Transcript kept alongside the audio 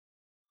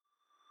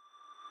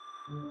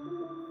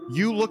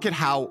You look at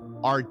how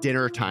our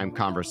dinner time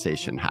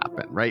conversation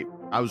happened, right?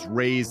 I was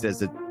raised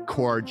as a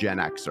core Gen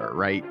Xer,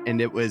 right? And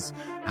it was,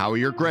 how are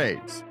your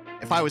grades?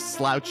 If I was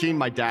slouching,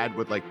 my dad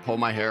would like pull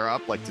my hair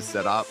up, like to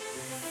sit up.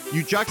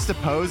 You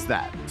juxtapose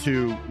that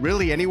to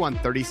really anyone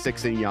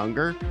 36 and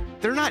younger,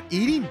 they're not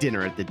eating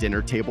dinner at the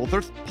dinner table.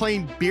 They're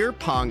playing beer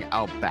pong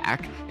out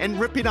back and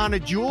ripping on a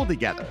Juul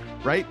together,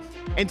 right?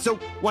 And so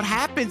what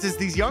happens is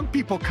these young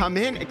people come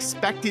in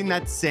expecting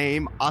that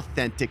same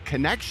authentic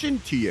connection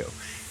to you.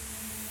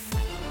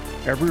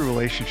 Every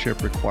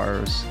relationship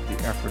requires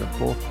the effort of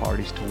both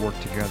parties to work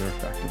together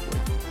effectively.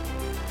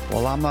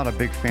 While I'm not a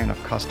big fan of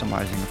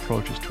customizing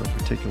approaches to a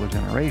particular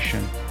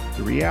generation,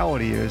 the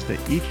reality is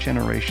that each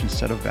generation's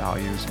set of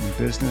values in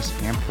business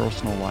and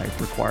personal life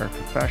require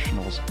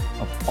professionals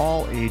of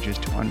all ages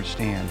to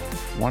understand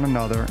one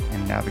another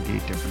and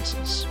navigate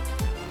differences.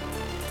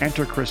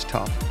 Enter Chris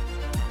Tuff,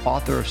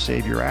 author of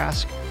Save Your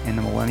Ask and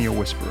the Millennial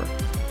Whisperer.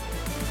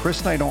 Chris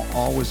and I don't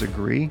always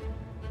agree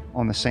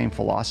on the same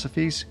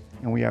philosophies,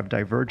 and we have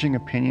diverging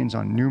opinions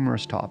on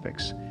numerous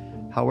topics.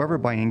 However,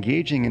 by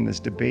engaging in this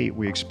debate,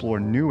 we explore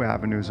new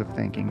avenues of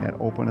thinking that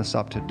open us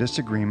up to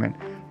disagreement,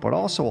 but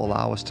also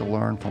allow us to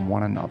learn from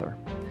one another.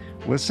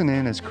 Listen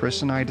in as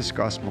Chris and I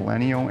discuss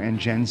millennial and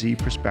Gen Z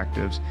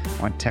perspectives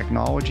on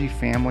technology,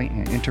 family,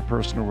 and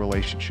interpersonal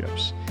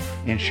relationships,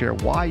 and share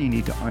why you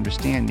need to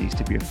understand these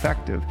to be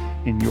effective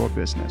in your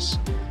business.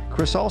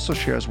 Chris also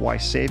shares why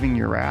saving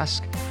your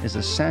ask is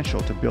essential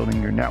to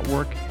building your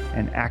network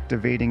and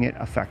activating it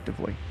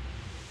effectively.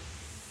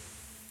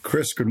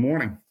 Chris, good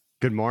morning.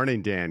 Good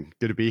morning, Dan.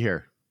 Good to be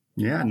here.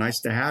 Yeah, nice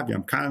to have you.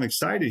 I'm kind of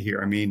excited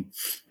here. I mean,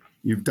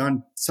 you've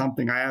done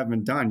something I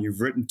haven't done. You've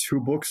written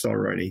 2 books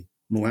already,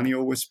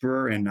 Millennial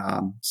Whisperer and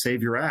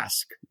Save Your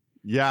Ask.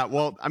 Yeah,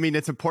 well, I mean,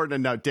 it's important to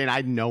note, Dan, I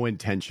had no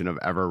intention of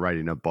ever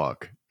writing a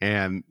book.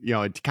 And, you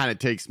know, it kind of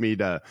takes me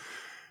to,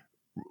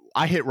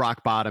 I hit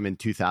rock bottom in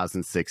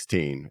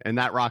 2016. And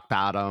that rock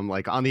bottom,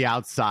 like on the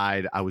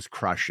outside, I was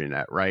crushing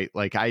it, right?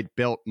 Like I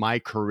built my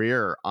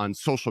career on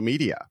social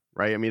media,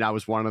 right? I mean, I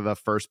was one of the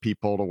first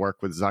people to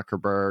work with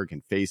Zuckerberg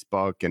and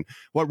Facebook. And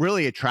what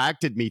really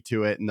attracted me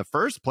to it in the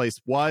first place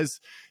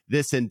was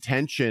this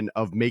intention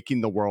of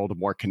making the world a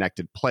more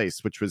connected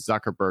place, which was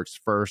Zuckerberg's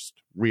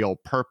first real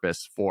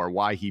purpose for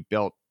why he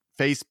built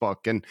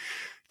Facebook. And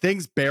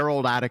things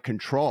barreled out of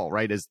control,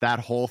 right? As that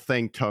whole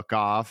thing took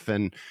off.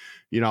 And,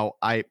 you know,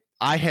 I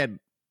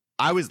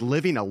was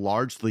living a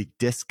largely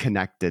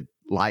disconnected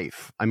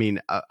life. I mean,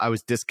 I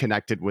was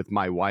disconnected with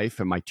my wife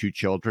and my 2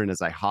 children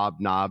as I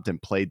hobnobbed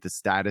and played the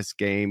status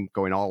game,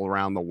 going all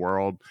around the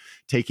world,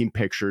 taking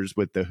pictures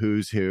with the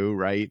who's who,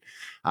 right?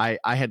 I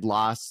had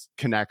lost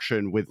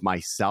connection with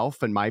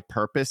myself and my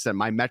purpose, and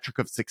my metric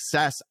of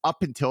success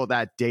up until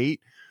that date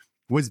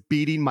was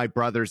beating my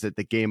brothers at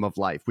the game of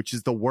life, which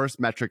is the worst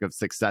metric of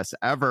success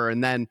ever.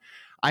 And then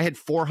I had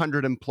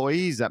 400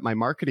 employees at my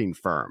marketing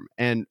firm,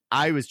 and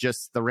I was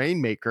just the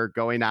rainmaker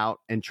going out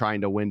and trying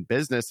to win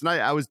business. And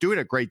I was doing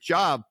a great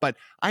job, but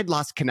I'd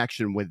lost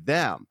connection with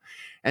them.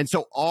 And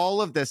so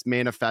all of this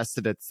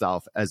manifested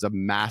itself as a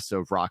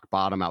massive rock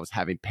bottom. I was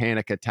having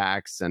panic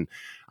attacks, and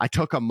I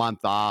took a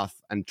month off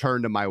and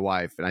turned to my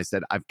wife and I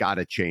said, I've got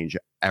to change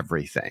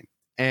everything.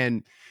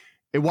 And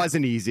it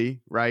wasn't easy,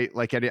 right?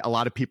 Like a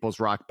lot of people's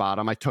rock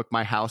bottom. I took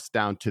my house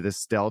down to the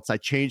stilts. I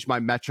changed my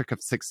metric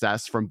of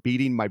success from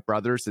beating my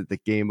brothers at the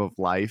game of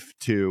life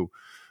to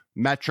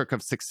metric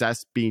of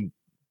success being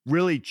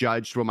really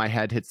judged when my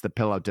head hits the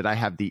pillow. Did I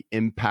have the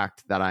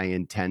impact that I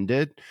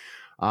intended?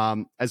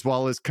 As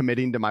well as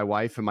committing to my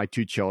wife and my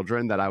 2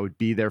 children that I would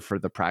be there for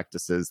the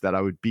practices, that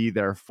I would be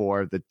there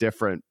for the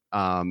different,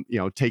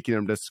 taking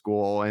them to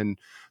school. And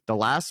the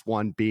last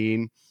one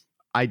being,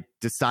 I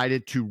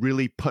decided to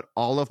really put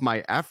all of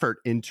my effort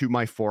into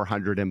my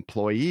 400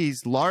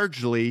 employees,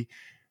 largely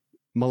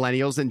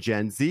millennials and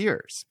Gen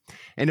Zers.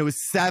 And it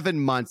was 7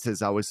 months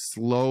as I was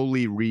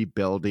slowly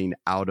rebuilding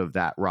out of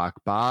that rock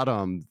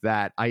bottom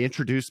that I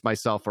introduced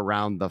myself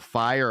around the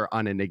fire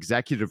on an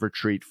executive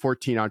retreat,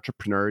 14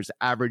 entrepreneurs,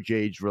 average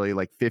age really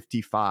like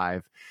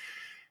 55.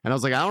 And I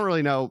was like, I don't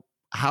really know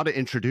how to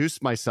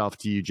introduce myself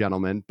to you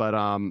gentlemen, but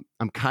I'm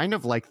kind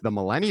of like the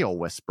Millennial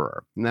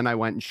Whisperer. And then I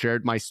went and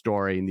shared my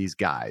story, and these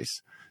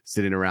guys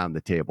sitting around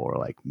the table were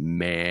like,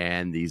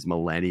 man, these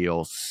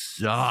millennials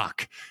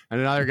suck.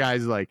 And another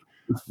guy's like,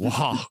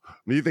 wow,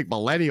 you think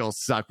millennials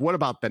suck? What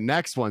about the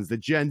next ones, the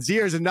Gen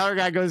Zers? Another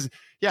guy goes,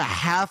 yeah,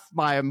 half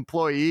my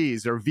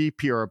employees are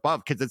VP or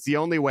above because it's the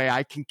only way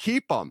I can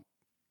keep them.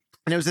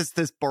 And it was just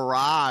this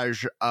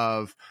barrage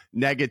of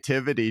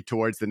negativity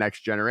towards the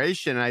next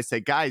generation. And I say,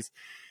 guys,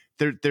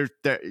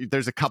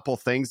 there's a couple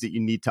things that you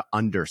need to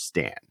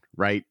understand,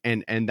 right?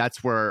 And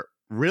that's where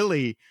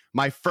really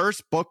my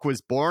first book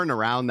was born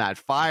around that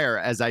fire,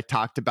 as I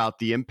talked about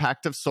the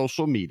impact of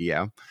social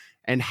media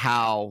and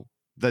how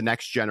the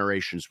next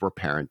generations were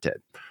parented,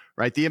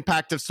 right? The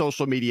impact of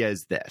social media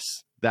is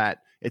this, that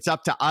it's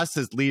up to us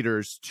as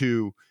leaders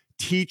to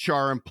teach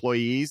our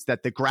employees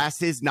that the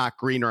grass is not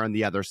greener on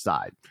the other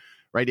side,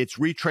 right? It's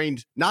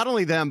retrained not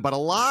only them, but a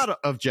lot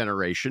of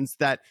generations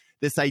that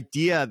this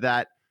idea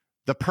that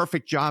the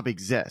perfect job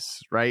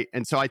exists, right?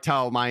 And so I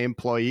tell my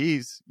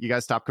employees, you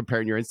guys stop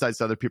comparing your insides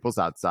to other people's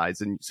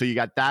outsides. And so you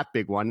got that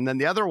big one. And then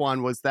the other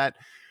one was that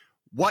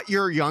what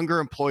your younger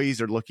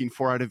employees are looking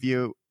for out of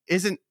you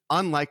isn't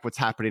unlike what's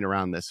happening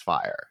around this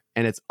fire.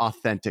 And it's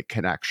authentic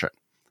connection,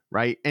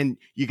 right? And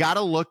you got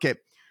to look at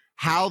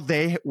how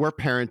they were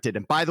parented.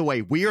 And by the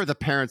way, we are the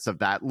parents of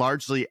that,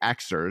 largely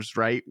Xers,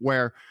 right?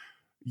 Where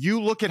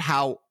you look at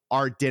how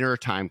our dinner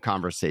time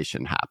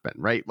conversation happened,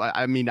 right?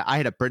 I mean, I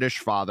had a British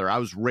father. I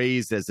was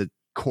raised as a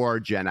core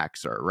Gen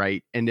Xer,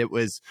 right? And it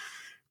was,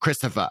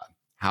 Christopher,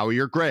 how are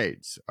your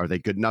grades? Are they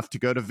good enough to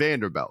go to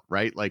Vanderbilt,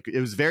 right? Like, it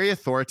was very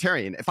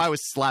authoritarian. If I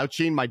was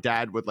slouching, my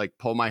dad would like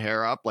pull my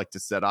hair up, like to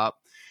sit up.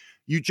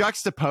 You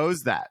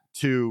juxtapose that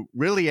to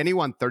really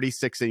anyone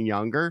 36 and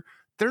younger.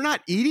 They're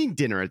not eating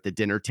dinner at the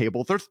dinner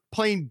table. They're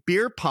playing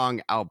beer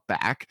pong out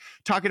back,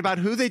 talking about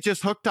who they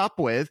just hooked up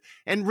with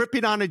and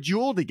ripping on a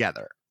Juul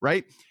together,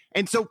 right?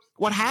 And so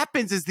what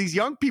happens is these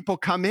young people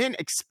come in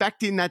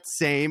expecting that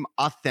same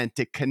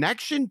authentic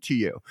connection to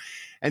you.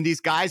 And these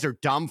guys are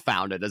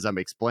dumbfounded as I'm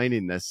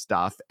explaining this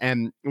stuff.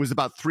 And it was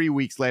about 3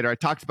 weeks later, I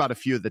talked about a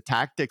few of the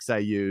tactics I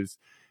use,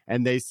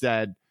 and they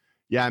said,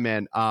 yeah,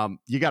 man,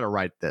 you got to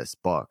write this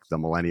book, The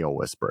Millennial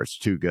Whisperer. It's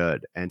too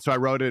good. And so I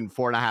wrote it in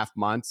 4.5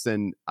 months.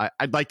 And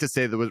I'd like to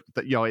say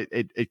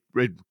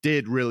it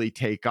did really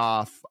take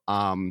off.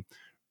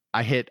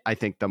 I hit, I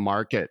think, the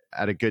market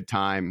at a good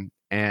time.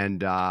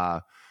 And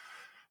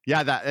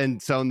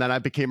and then I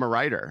became a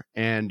writer,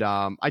 and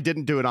I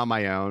didn't do it on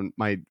my own.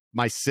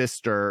 My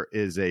sister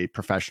is a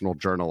professional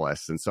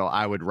journalist, and so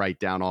I would write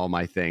down all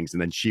my things,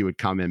 and then she would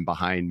come in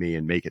behind me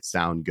and make it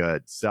sound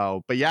good.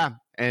 So, but yeah,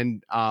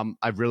 and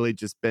I've really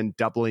just been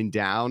doubling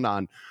down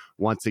on,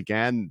 once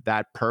again,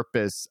 that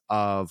purpose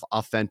of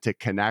authentic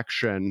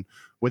connection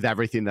with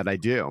everything that I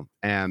do.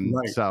 And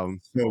right. So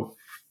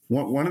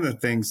one of the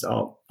things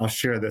I'll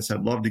share this.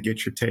 I'd love to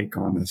get your take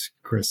on this,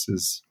 Chris.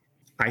 Is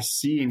I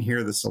see and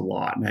hear this a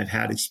lot, and I've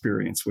had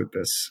experience with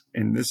this.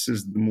 And this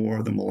is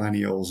more the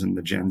millennials and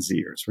the Gen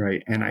Zers,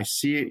 right? And I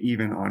see it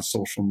even on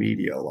social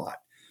media a lot.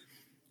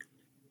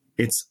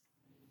 It's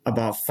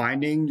about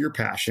finding your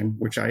passion,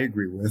 which I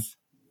agree with,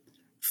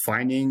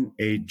 finding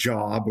a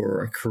job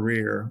or a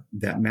career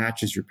that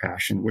matches your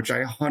passion, which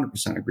I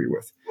 100% agree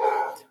with.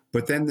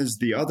 But then there's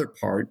the other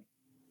part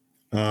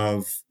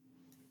of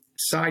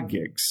side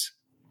gigs.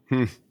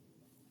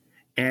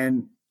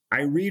 And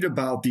I read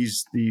about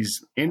these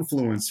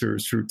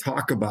influencers who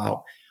talk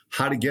about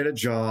how to get a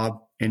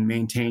job and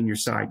maintain your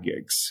side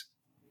gigs,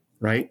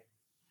 right?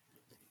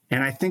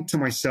 And I think to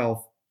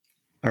myself,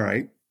 all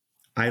right,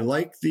 I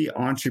like the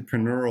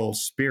entrepreneurial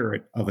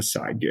spirit of a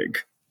side gig.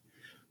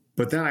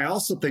 But then I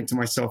also think to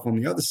myself on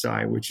the other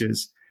side, which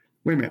is,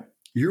 wait a minute,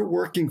 you're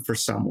working for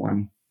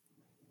someone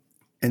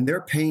and they're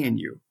paying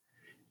you.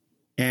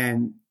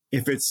 And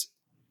if it's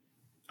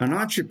an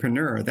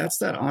entrepreneur, that's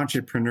that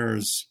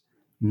entrepreneur's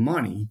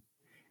money,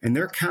 and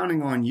they're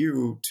counting on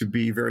you to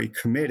be very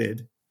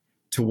committed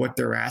to what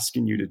they're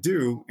asking you to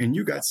do, and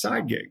you got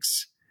side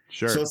gigs.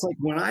 Sure. So it's like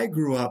when I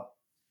grew up,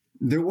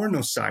 there were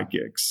no side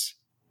gigs.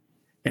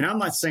 And I'm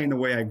not saying the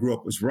way I grew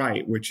up was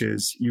right, which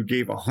is you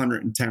gave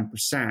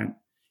 110%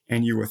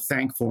 and you were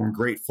thankful and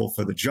grateful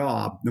for the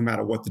job, no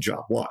matter what the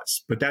job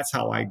was. But that's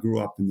how I grew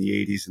up in the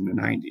 80s and the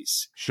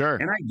 90s. Sure.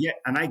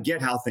 And I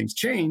get how things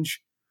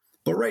change.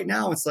 But right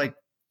now it's like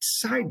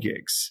side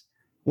gigs.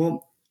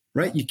 Well,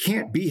 right, you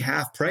can't be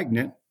half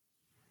pregnant.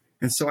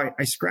 And so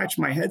I scratch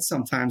my head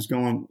sometimes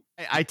going,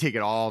 I take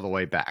it all the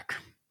way back,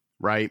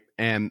 right?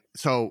 And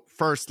so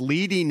first,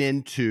 leading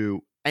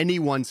into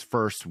anyone's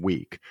first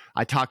week,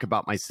 I talk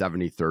about my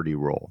 70-30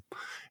 rule.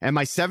 And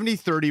my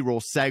 70-30 rule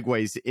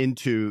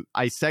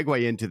I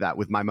segue into that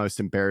with my most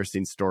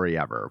embarrassing story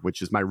ever, which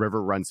is my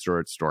river runs through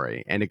it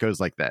story. And it goes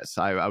like this.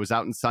 I was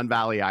out in Sun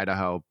Valley,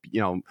 Idaho,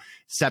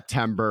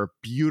 September,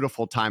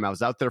 beautiful time. I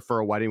was out there for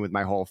a wedding with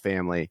my whole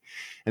family.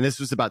 And this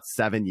was about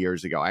 7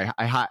 years ago.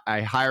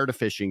 I hired a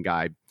fishing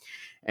guide.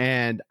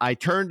 And I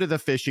turned to the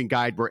fishing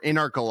guide. We're in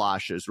our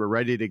galoshes. We're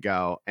ready to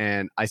go.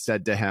 And I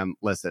said to him,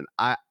 listen,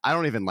 I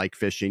don't even like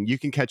fishing. You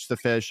can catch the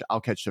fish.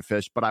 I'll catch the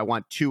fish. But I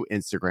want 2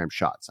 Instagram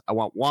shots. I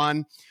want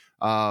one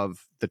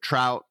of the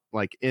trout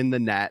like in the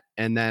net.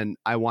 And then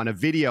I want a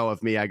video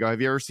of me. I go,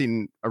 have you ever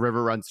seen A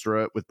River Runs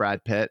Through It with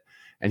Brad Pitt?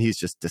 And he's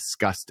just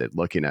disgusted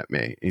looking at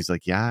me. He's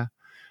like, yeah.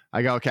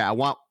 I go, okay, I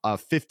want a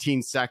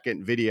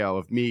 15-second video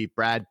of me,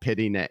 Brad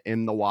Pitting it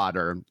in the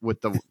water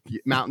with the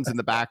mountains in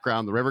the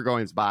background, the river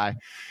going by.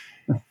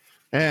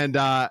 And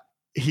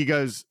he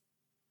goes,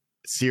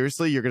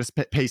 seriously, you're going to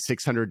pay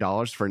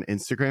 $600 for an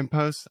Instagram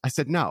post? I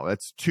said, no,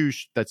 that's two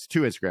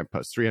Instagram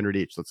posts, 300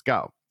 each. Let's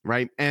go.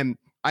 Right. And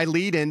I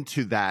lead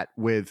into that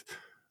with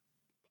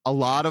a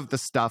lot of the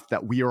stuff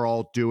that we are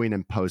all doing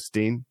and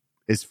posting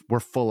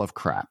we're full of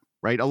crap.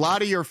 Right. A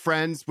lot of your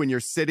friends, when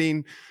you're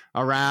sitting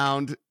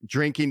around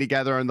drinking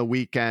together on the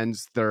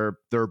weekends, they're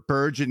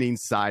burgeoning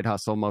side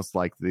hustle, most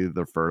likely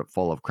they're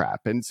full of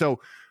crap. And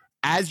so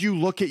as you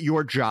look at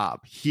your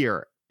job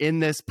here in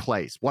this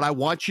place, what I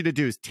want you to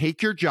do is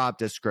take your job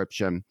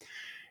description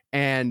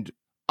and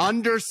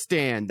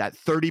understand that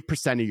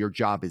 30% of your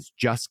job is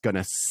just going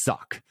to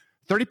suck.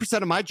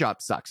 30% of my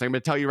job sucks. I'm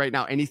going to tell you right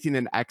now, anything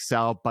in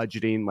Excel,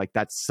 budgeting, like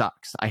that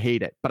sucks. I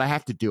hate it, but I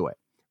have to do it,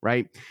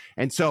 right?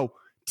 And so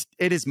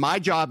it is my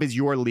job as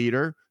your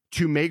leader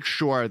to make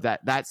sure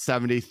that that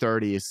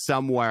 70-30 is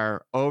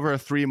somewhere over a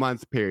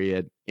 3-month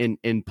period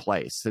in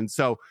place. And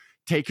so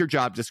take your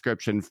job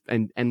description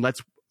and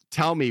let's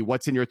tell me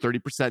what's in your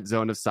 30%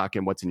 zone of suck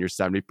and what's in your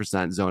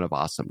 70% zone of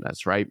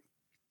awesomeness, right?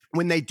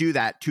 When they do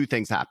that, two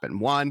things happen.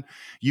 One,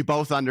 you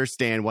both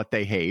understand what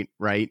they hate,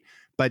 right?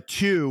 But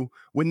two,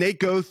 when they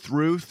go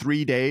through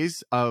 3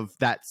 days of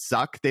that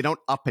suck, they don't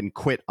up and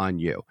quit on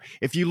you.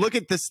 If you look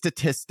at the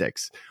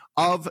statistics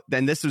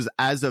then this was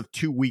as of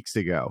 2 weeks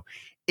ago,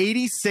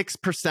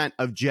 86%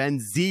 of Gen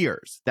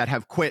Zers that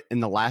have quit in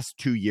the last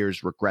 2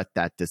 years regret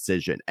that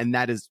decision. And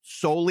that is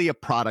solely a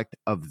product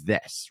of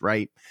this,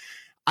 right?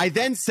 I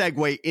then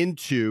segue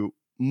into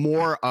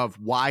more of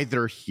why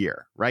they're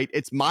here, right?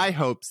 It's my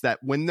hopes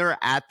that when they're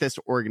at this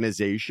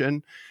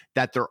organization,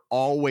 that they're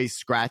always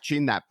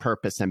scratching that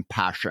purpose and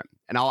passion.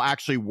 And I'll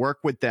actually work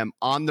with them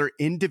on their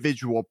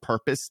individual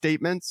purpose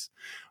statements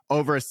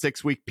over a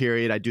 6-week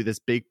period. I do this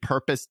big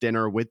purpose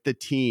dinner with the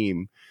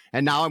team.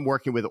 And now I'm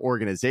working with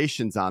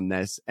organizations on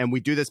this. And we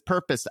do this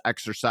purpose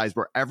exercise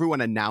where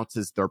everyone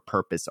announces their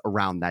purpose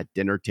around that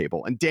dinner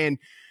table. And Dan,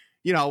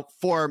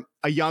 for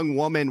a young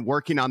woman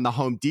working on the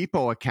Home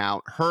Depot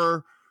account,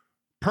 her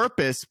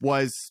purpose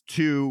was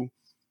to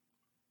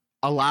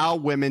allow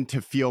women to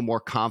feel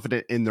more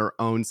confident in their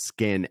own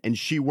skin. And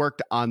she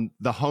worked on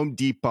the Home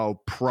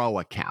Depot Pro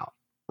account,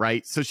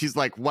 right? So she's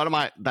like,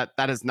 that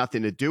has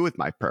nothing to do with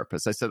my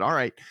purpose. I said, all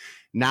right,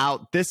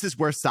 now this is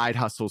where side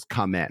hustles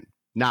come in.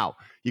 Now,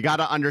 you got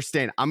to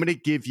understand, I'm going to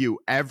give you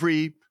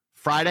every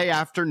Friday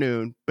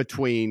afternoon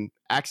between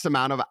X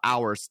amount of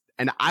hours,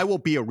 and I will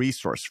be a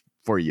resource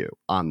for you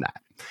on that.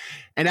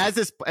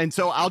 And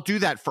so I'll do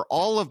that for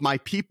all of my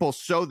people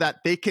so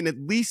that they can at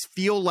least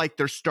feel like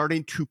they're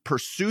starting to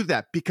pursue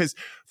that. Because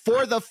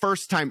for the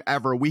first time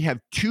ever, we have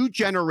 2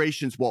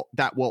 generations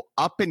that will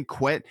up and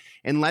quit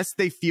unless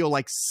they feel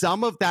like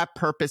some of that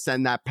purpose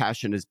and that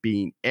passion is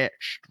being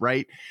itched,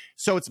 right?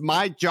 So it's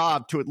my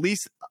job to at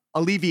least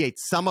alleviate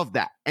some of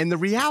that. And the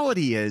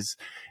reality is,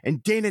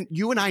 and Dana,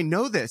 you and I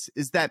know this,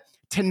 is that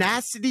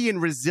tenacity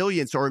and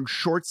resilience are in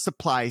short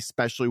supply,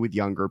 especially with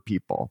younger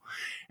people.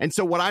 And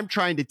so what I'm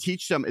trying to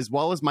teach them, as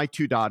well as my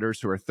 2 daughters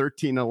who are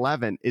 13 and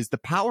 11, is the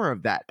power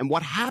of that. And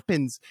what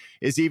happens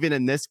is, even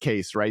in this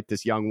case, right,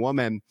 this young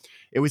woman,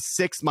 it was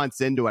 6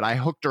 months into it. I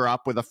hooked her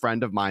up with a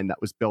friend of mine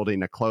that was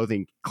building a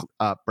clothing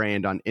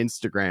brand on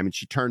Instagram. And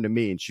she turned to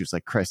me and she was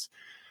like, Chris,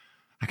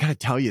 I got to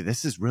tell you,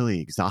 this is really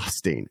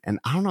exhausting. And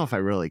I don't know if I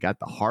really got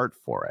the heart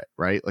for it,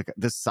 right? Like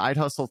this side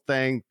hustle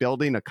thing,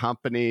 building a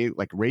company,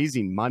 like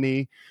raising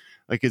money,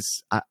 like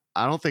I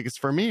don't think it's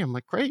for me. I'm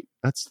like, great,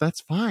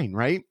 that's fine,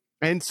 right?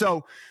 And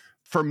so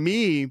for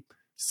me,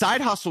 side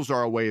hustles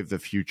are a way of the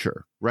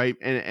future, right?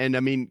 And I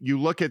mean, you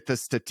look at the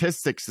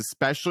statistics,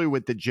 especially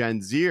with the Gen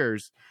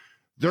Zers,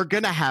 they're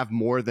going to have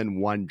more than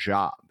one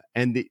job.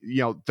 And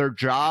their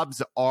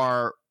jobs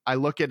are, I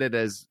look at it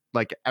as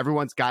like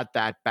everyone's got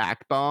that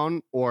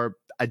backbone or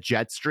a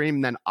jet stream,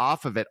 and then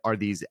off of it are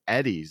these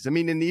eddies. I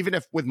mean, and even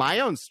if with my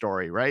own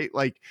story, right?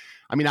 Like,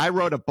 I mean, I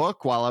wrote a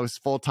book while I was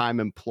full-time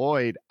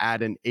employed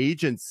at an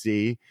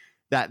agency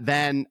that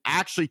then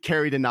actually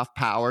carried enough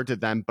power to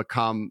then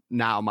become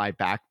now my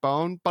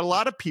backbone. But a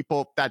lot of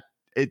people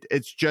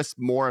it's just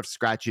more of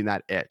scratching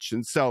that itch.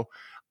 And so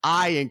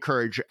I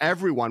encourage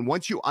everyone,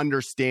 once you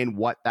understand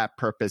what that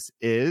purpose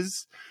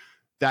is,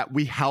 that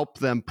we help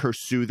them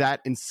pursue that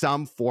in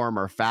some form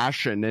or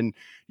fashion. And,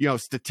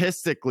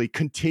 statistically,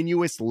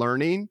 continuous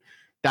learning,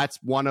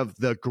 that's one of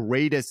the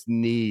greatest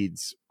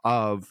needs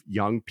of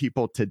young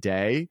people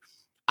today.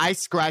 I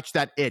scratch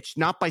that itch,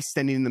 not by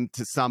sending them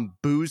to some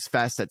booze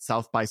fest at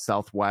South by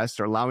Southwest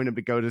or allowing them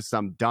to go to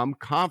some dumb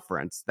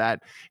conference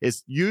that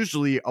is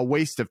usually a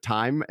waste of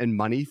time and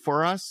money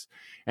for us.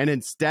 And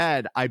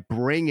instead, I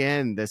bring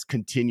in this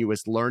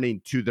continuous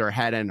learning to their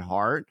head and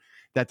heart,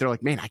 that they're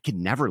like, man, I could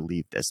never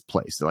leave this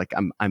place. They're like,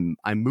 I'm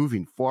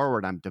moving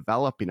forward. I'm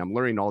developing. I'm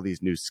learning all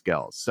these new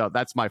skills. So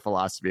that's my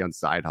philosophy on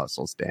side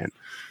hustles, Dan.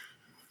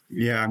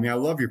 Yeah, I mean, I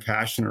love your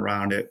passion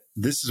around it.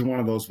 This is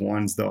one of those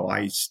ones, though,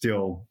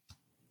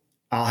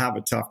 I'll have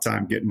a tough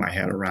time getting my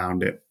head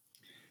around it.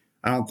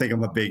 I don't think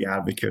I'm a big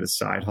advocate of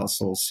side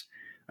hustles.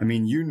 I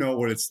mean, you know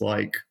what it's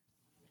like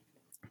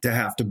to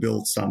have to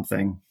build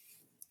something.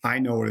 I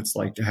know what it's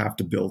like to have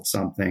to build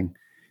something.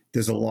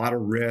 There's a lot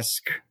of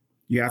risk.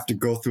 You have to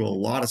go through a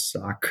lot of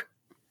suck,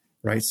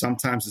 right?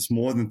 Sometimes it's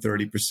more than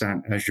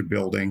 30% as you're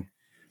building.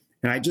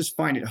 And I just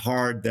find it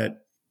hard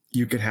that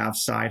you could have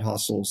side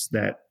hustles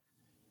that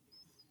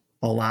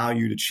allow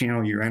you to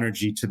channel your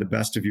energy to the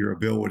best of your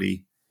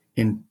ability.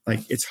 And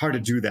it's hard to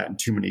do that in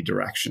too many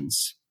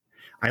directions.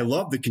 I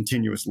love the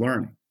continuous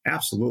learning.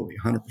 Absolutely,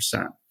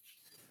 100%.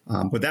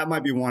 But that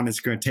might be one that's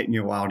going to take me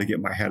a while to get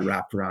my head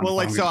wrapped around. Well,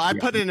 I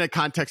put it in a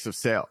context of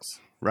sales,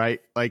 right?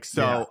 I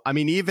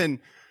mean, even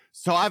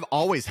So I've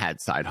always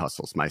had side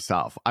hustles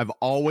myself. I've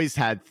always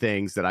had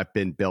things that I've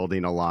been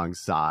building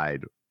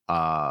alongside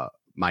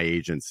my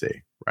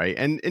agency, right?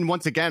 And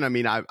once again, I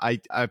mean,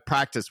 I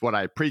practice what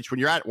I preach. When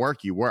you're at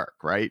work, you work,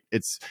 right?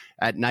 It's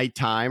at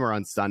nighttime or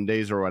on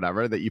Sundays or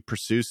whatever that you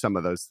pursue some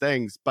of those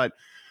things. But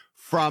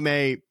from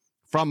a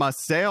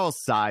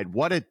sales side,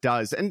 what it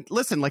does, and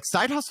listen, like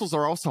side hustles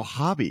are also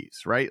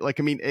hobbies, right? Like,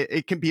 I mean,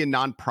 it can be a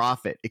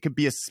nonprofit. It could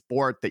be a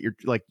sport that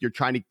you're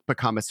trying to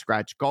become a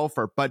scratch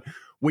golfer. But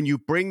when you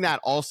bring that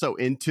also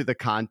into the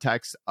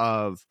context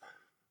of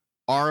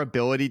our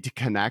ability to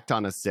connect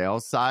on a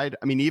sales side,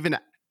 I mean, even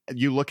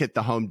you look at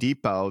the Home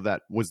Depot,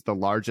 that was the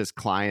largest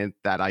client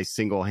that I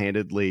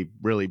single-handedly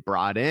really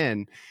brought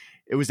in.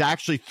 It was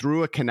actually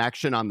through a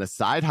connection on the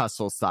side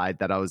hustle side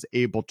that I was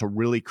able to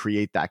really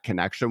create that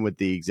connection with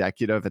the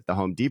executive at the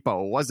Home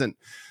Depot. It wasn't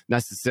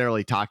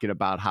necessarily talking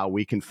about how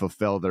we can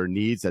fulfill their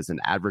needs as an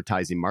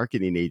advertising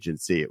marketing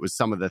agency. It was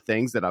some of the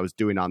things that I was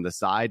doing on the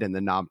side in the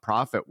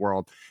nonprofit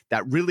world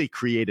that really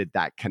created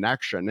that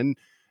connection.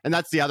 And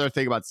that's the other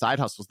thing about side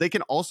hustles. They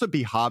can also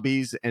be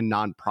hobbies and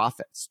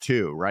nonprofits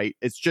too, right?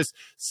 It's just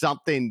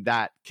something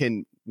that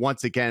can,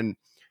 once again,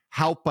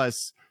 help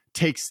us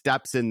take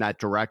steps in that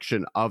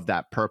direction of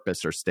that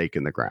purpose or stake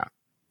in the ground.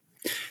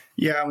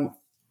 Yeah,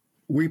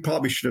 we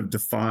probably should have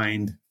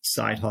defined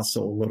side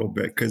hustle a little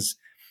bit because,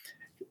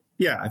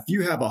 yeah, if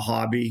you have a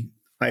hobby,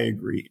 I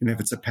agree. And if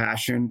it's a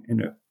passion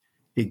and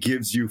it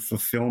gives you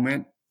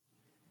fulfillment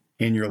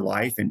in your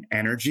life and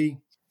energy,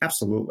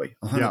 absolutely,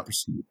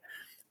 100%. Yep.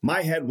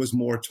 My head was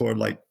more toward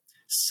like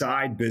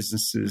side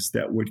businesses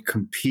that would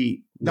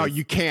compete. No,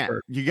 you can't.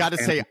 You got to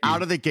say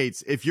out of the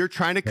gates, if you're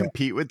trying to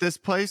compete with this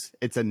place,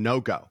 it's a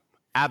no-go.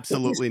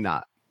 Absolutely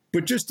not.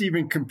 But just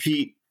even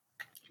compete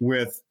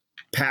with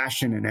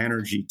passion and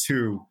energy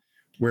too,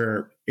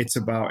 where it's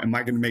about, am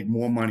I going to make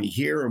more money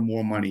here or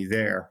more money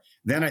there?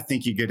 Then I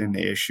think you get into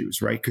issues,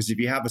 right? Because if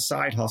you have a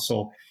side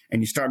hustle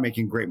and you start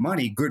making great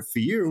money, good for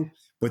you.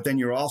 But then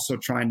you're also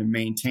trying to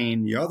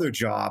maintain the other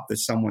job that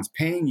someone's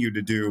paying you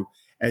to do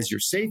as your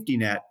safety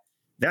net.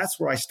 That's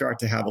where I start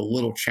to have a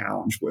little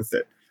challenge with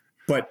it.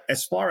 But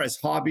as far as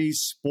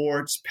hobbies,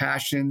 sports,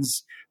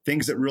 passions,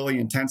 things that really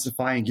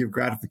intensify and give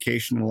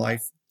gratification in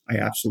life, I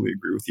absolutely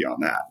agree with you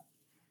on that.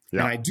 Yeah.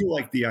 And I do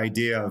like the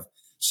idea of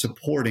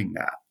supporting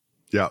that.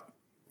 Yeah.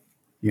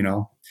 You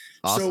know?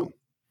 Awesome. So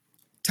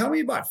tell me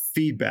about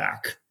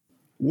feedback.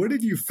 What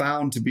have you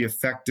found to be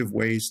effective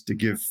ways to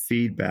give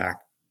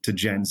feedback to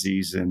Gen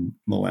Zs and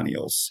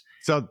millennials?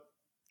 So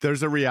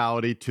there's a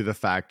reality to the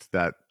fact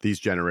that these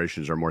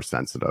generations are more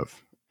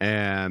sensitive.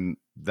 And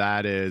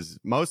that is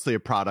mostly a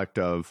product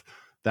of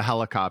the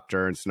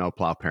helicopter and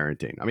snowplow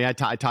parenting. I mean, I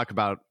talk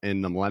about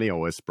in the Millennial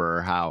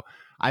Whisperer how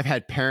I've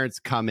had parents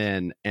come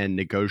in and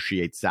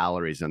negotiate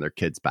salaries on their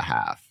kids'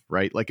 behalf,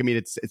 right? Like, I mean,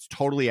 it's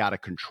totally out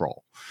of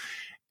control.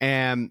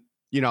 And,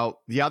 you know,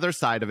 the other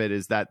side of it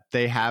is that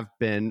they have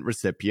been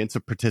recipients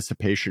of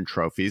participation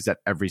trophies at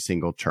every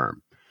single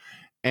term.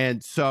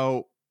 And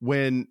so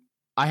when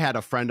I had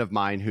a friend of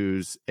mine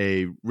who's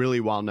a really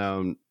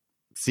well-known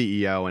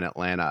CEO in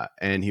Atlanta,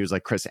 and he was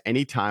like, Chris,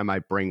 anytime I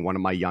bring one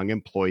of my young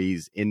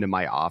employees into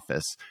my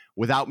office,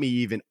 without me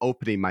even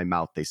opening my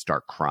mouth, they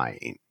start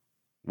crying.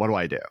 What do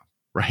I do?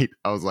 Right?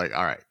 I was like,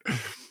 all right.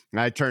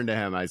 And I turned to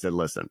him. I said,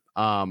 listen,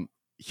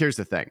 here's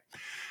the thing.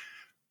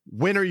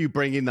 When are you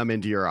bringing them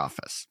into your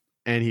office?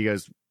 And he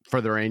goes, for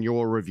their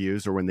annual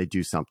reviews or when they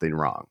do something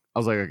wrong. I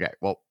was like, okay,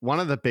 well, one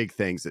of the big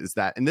things is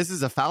that, and this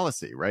is a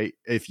fallacy, right?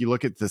 If you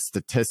look at the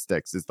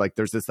statistics, it's like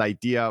there's this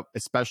idea,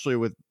 especially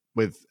with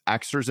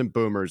Xers and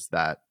boomers,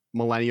 that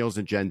millennials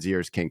and Gen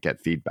Zers can't get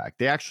feedback.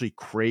 They actually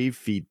crave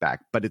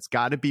feedback, but it's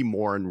got to be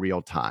more in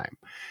real time.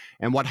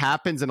 And what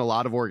happens in a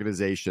lot of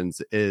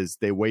organizations is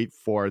they wait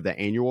for the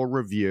annual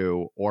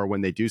review or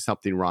when they do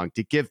something wrong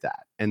to give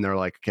that. And they're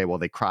like, okay, well,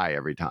 they cry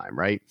every time,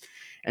 right?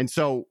 And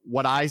so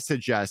what I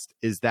suggest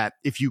is that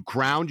if you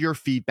ground your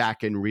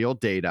feedback in real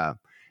data,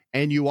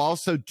 and you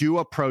also do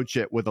approach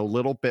it with a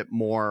little bit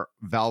more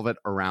velvet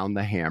around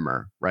the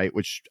hammer, right?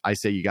 Which I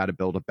say you got to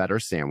build a better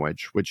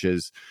sandwich, which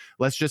is,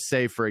 let's just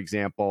say, for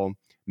example,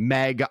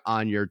 Meg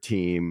on your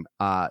team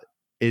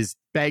is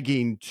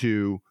begging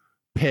to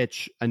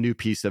pitch a new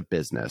piece of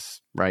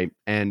business, right?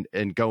 And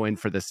go in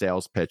for the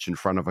sales pitch in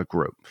front of a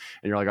group.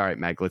 And you're like, all right,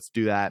 Meg, let's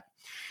do that.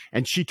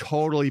 And she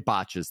totally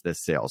botches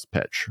this sales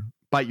pitch.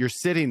 But you're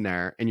sitting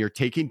there and you're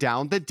taking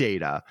down the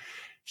data.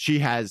 She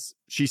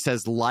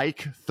says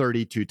like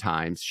 32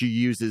 times. She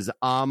uses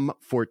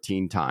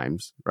 14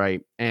 times,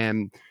 right?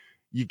 And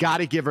you got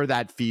to give her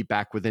that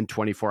feedback within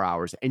 24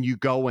 hours. And you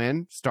go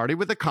in, starting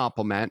with a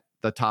compliment,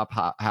 the top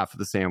half of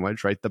the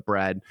sandwich, right? The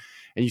bread.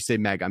 And you say,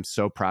 Meg, I'm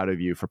so proud of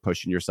you for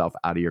pushing yourself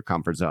out of your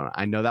comfort zone.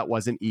 I know that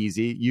wasn't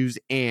easy. Use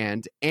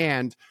and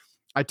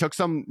I took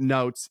some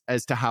notes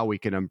as to how we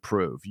can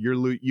improve.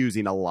 You're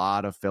using a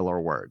lot of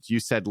filler words. You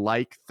said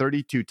like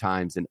 32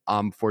 times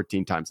and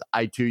 14 times.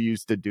 I too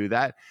used to do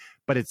that,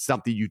 but it's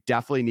something you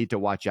definitely need to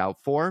watch out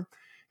for.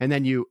 And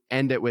then you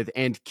end it with,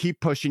 and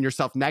keep pushing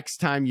yourself. Next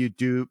time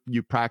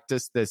you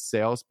practice this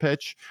sales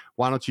pitch,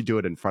 why don't you do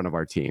it in front of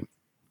our team?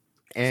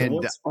 So And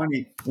what's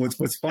funny?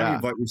 What's funny yeah,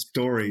 about your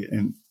story,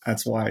 and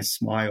that's why I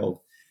smiled.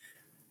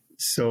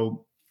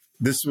 So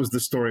this was the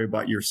story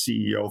about your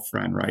CEO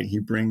friend, right? He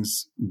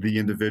brings the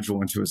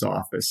individual into his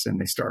office and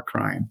they start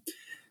crying.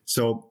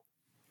 So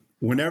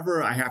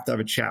whenever I have to have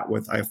a chat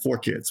with, I have 4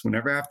 kids.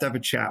 Whenever I have to have a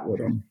chat with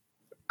them,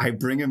 I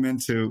bring them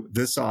into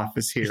this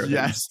office here that you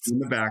yes, see in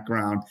the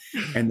background,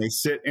 and they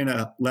sit in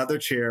a leather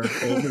chair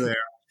over there.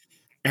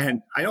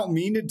 And I don't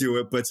mean to do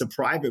it, but it's a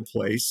private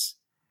place.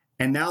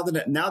 And now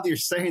that you're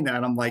saying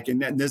that, I'm like,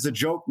 and there's a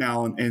joke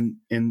now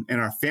in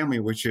our family,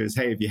 which is,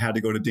 hey, have you had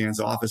to go to Dan's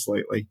office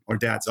lately or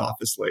Dad's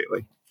office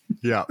lately?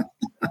 yeah.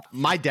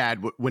 My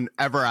dad,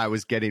 whenever I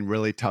was getting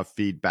really tough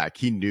feedback,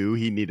 he knew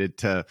he needed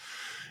to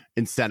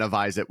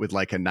incentivize it with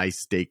like a nice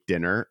steak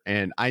dinner.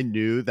 And I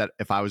knew that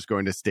if I was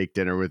going to steak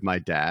dinner with my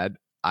dad,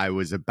 I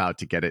was about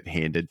to get it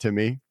handed to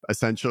me,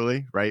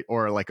 essentially, right?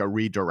 Or like a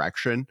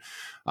redirection.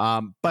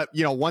 But,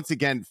 once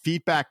again,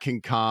 feedback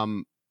can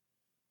come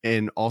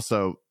in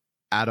also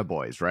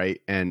attaboys, right?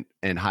 And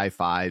high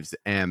fives.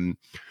 And,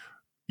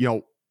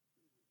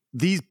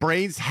 these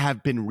brains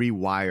have been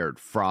rewired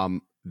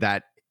from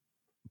that,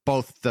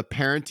 both the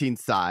parenting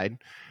side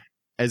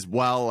as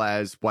well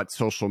as what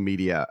social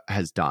media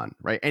has done,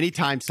 right?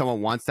 Anytime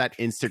someone wants that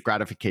instant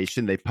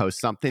gratification, they post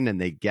something and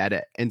they get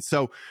it. And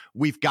so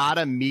we've got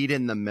to meet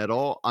in the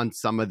middle on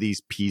some of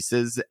these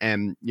pieces.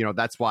 And,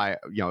 that's why,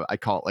 I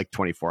call it like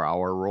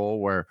 24-hour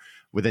rule, where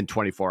within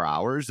 24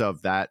 hours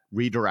of that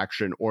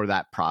redirection or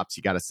that props,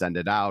 you got to send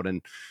it out.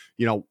 And,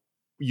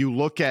 you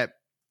look at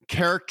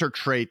character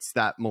traits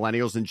that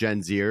millennials and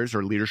Gen Zers,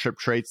 or leadership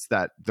traits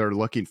that they're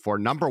looking for.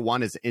 Number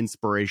one is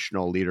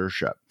inspirational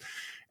leadership.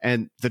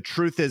 And the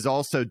truth is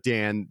also,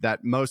 Dan,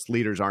 that most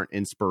leaders aren't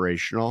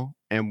inspirational,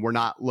 and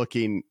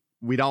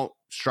we don't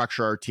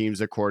structure our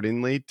teams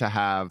accordingly to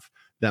have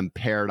them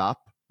paired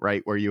up,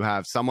 right? Where you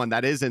have someone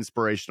that is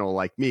inspirational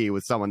like me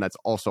with someone that's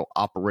also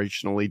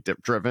operationally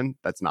driven,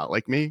 that's not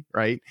like me,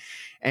 right?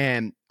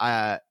 And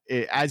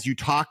as you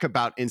talk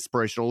about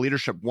inspirational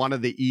leadership, one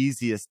of the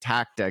easiest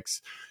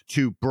tactics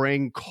to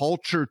bring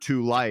culture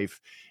to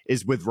life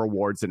is with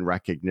rewards and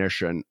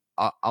recognition,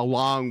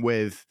 along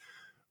with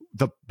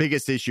the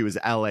biggest issue is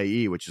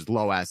LAE, which is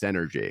low ass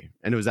energy.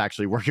 And it was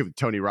actually working with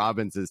Tony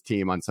Robbins'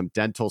 team on some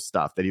dental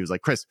stuff that he was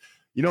like, Chris,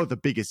 what the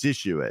biggest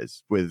issue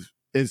is with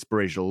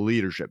inspirational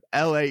leadership?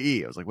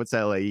 LAE. I was like, what's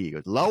LAE? He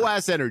goes, low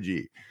ass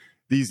energy.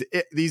 These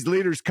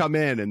leaders come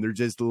in and they're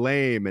just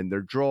lame and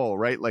they're droll,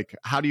 right? Like,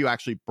 how do you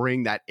actually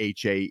bring that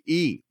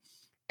HAE?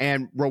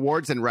 And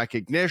rewards and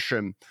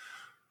recognition,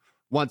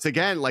 once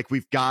again, like,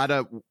 we've got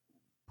to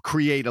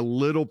create a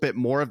little bit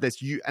more of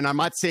this. And I'm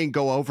not saying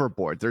go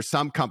overboard. There's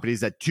some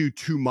companies that do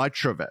too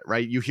much of it,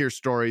 right? You hear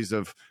stories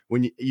of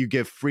when you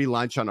give free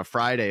lunch on a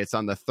Friday, it's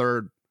on the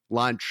third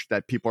lunch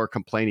that people are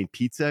complaining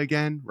pizza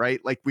again,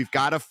 right? Like, we've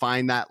got to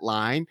find that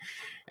line.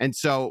 And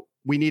so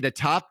we need a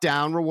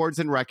top-down rewards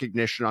and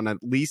recognition on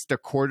at least a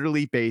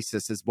quarterly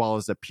basis, as well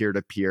as a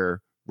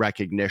peer-to-peer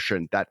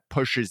recognition that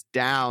pushes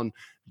down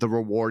the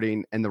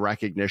rewarding and the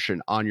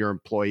recognition on your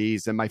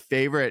employees. And my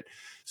favorite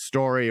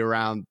story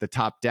around the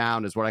top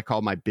down is what I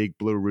call my big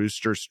blue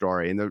rooster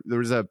story. And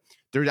there's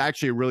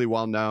actually a really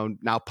well-known,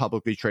 now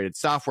publicly traded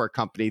software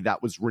company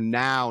that was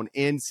renowned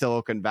in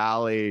Silicon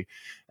Valley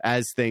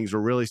as things were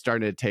really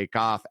starting to take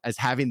off as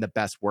having the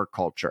best work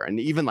culture.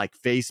 And even like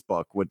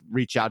Facebook would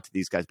reach out to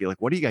these guys, be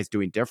like, what are you guys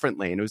doing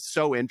differently? And it was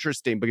so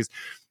interesting because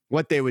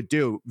what they would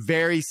do,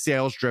 very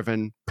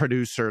sales-driven,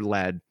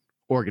 producer-led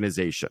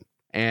organization.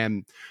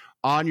 And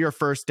on your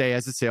first day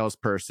as a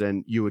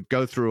salesperson, you would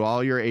go through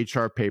all your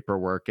HR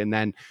paperwork. And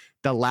then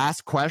the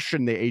last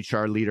question the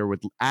HR leader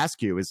would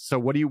ask you is, so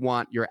what do you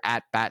want your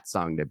at-bat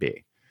song to be?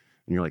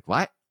 And you're like,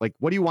 what? Like,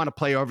 what do you want to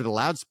play over the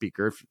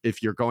loudspeaker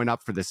if you're going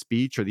up for the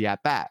speech or the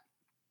at-bat?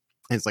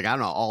 And it's like, I don't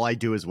know, All I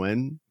Do Is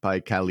Win by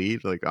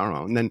Khalid. Like, I don't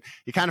know. And then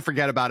you kind of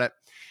forget about it.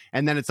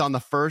 And then it's on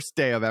the first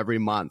day of every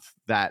month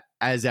that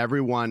as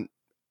everyone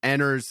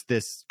enters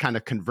this kind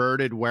of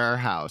converted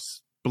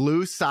warehouse,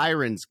 blue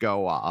sirens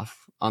go off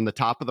on the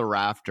top of the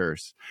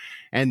rafters,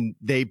 and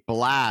they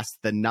blast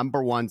the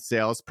number one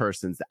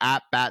salesperson's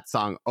at-bat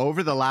song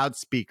over the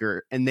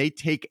loudspeaker, and they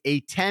take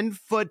a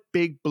 10-foot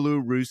big blue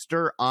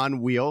rooster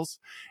on wheels,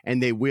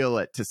 and they wheel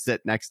it to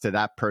sit next to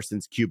that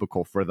person's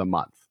cubicle for the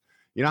month.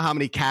 You know how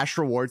many cash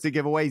rewards they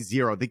give away?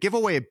 0. They give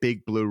away a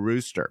big blue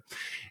rooster.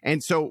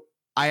 And so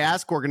I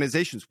ask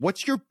organizations,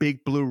 what's your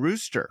big blue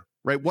rooster,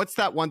 right? What's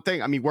that one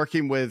thing? I mean,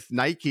 working with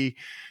Nike,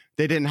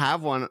 they didn't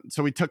have one.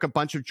 So we took a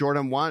bunch of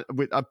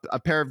a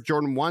pair of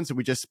Jordan 1s, and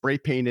we just spray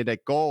painted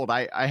it gold.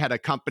 I had a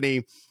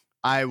company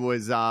I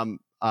was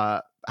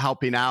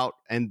helping out,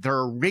 and they're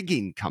a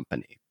rigging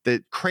company,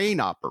 the crane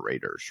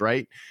operators,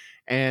 right?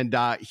 And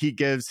he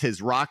gives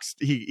his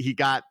he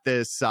got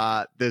this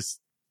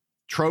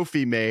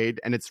trophy made,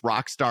 and it's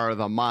Rockstar of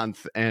the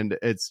Month. And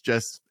it's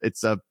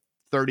a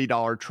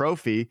 $30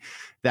 trophy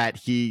that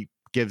he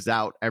gives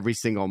out every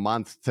single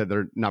month to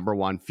their number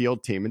one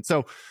field team. And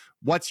so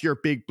what's your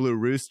big blue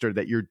rooster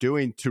that you're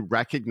doing to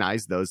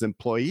recognize those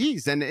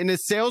employees? And in a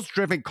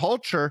sales-driven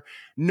culture,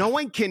 no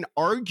one can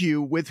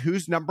argue with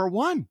who's number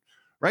one,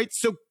 right?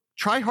 So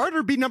try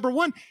harder, be number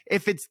one.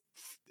 If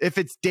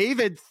it's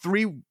David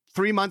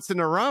three months in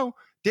a row,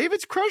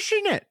 David's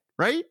crushing it,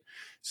 right?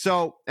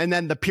 So, and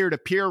then the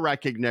peer-to-peer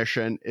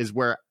recognition is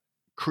where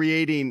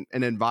creating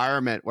an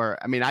environment where,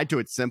 I mean, I do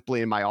it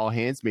simply in my all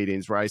hands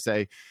meetings where I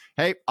say,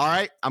 hey, all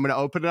right, I'm going to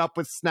open it up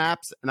with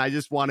snaps. And I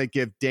just want to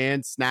give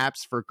Dan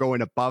snaps for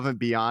going above and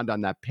beyond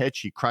on that pitch.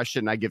 He crushed it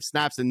and I give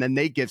snaps, and then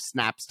they give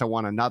snaps to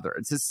one another.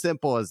 It's as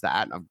simple as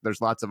that. There's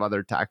lots of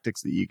other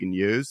tactics that you can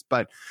use,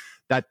 but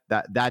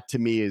that to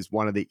me is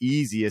one of the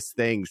easiest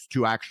things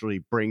to actually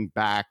bring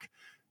back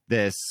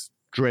this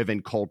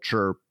driven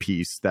culture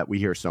piece that we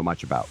hear so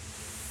much about.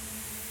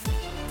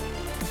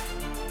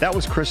 That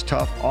was Chris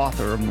Tuff,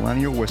 author of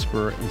Millennial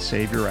Whisperer and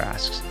Savior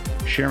Asks,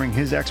 sharing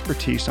his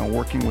expertise on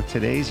working with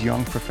today's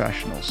young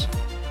professionals.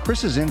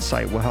 Chris's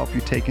insight will help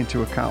you take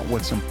into account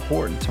what's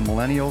important to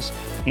millennials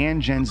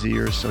and Gen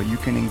Zers so you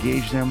can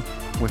engage them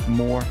with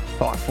more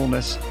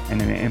thoughtfulness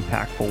and in an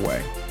impactful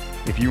way.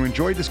 If you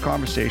enjoyed this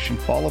conversation,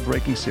 follow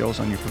Breaking Sales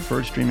on your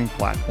preferred streaming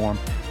platform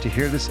to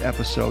hear this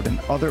episode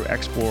and other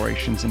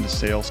explorations into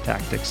sales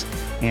tactics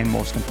and,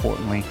 most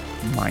importantly,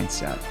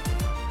 mindset.